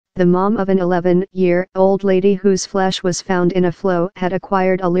The mom of an 11-year-old lady whose flesh was found in a flow had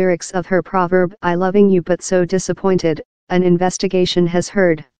acquired a lyrics of her proverb, "I loving you but so disappointed," an investigation has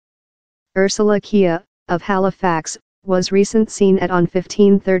heard. Ursula Keogh, of Halifax, was recently seen at on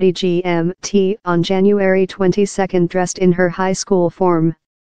 15:30 GMT on January 22 dressed in her high school form.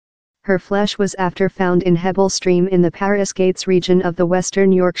 Her flesh was after found in Hebble Stream in the Paris Gates region of the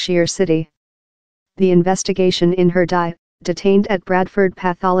Western Yorkshire city. The investigation in her detained at Bradford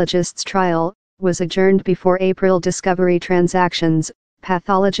pathologist's trial, was adjourned before April discovery transactions.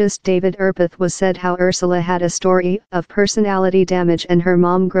 Pathologist David Urpeth was said how Ursula had a story of personality damage and her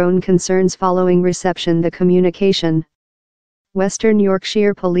mom grown concerns following reception the communication. Western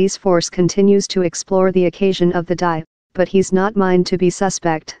Yorkshire Police Force continues to explore the occasion of the but he's not mined to be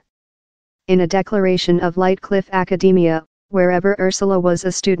suspect. In a declaration of Lightcliffe Academia, wherever Ursula was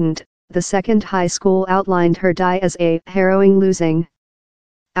a student, the second high school outlined her as a harrowing losing.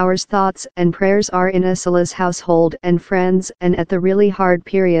 Our thoughts and prayers are in Ursula's household and friends and at the really hard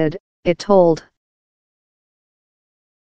period, it told.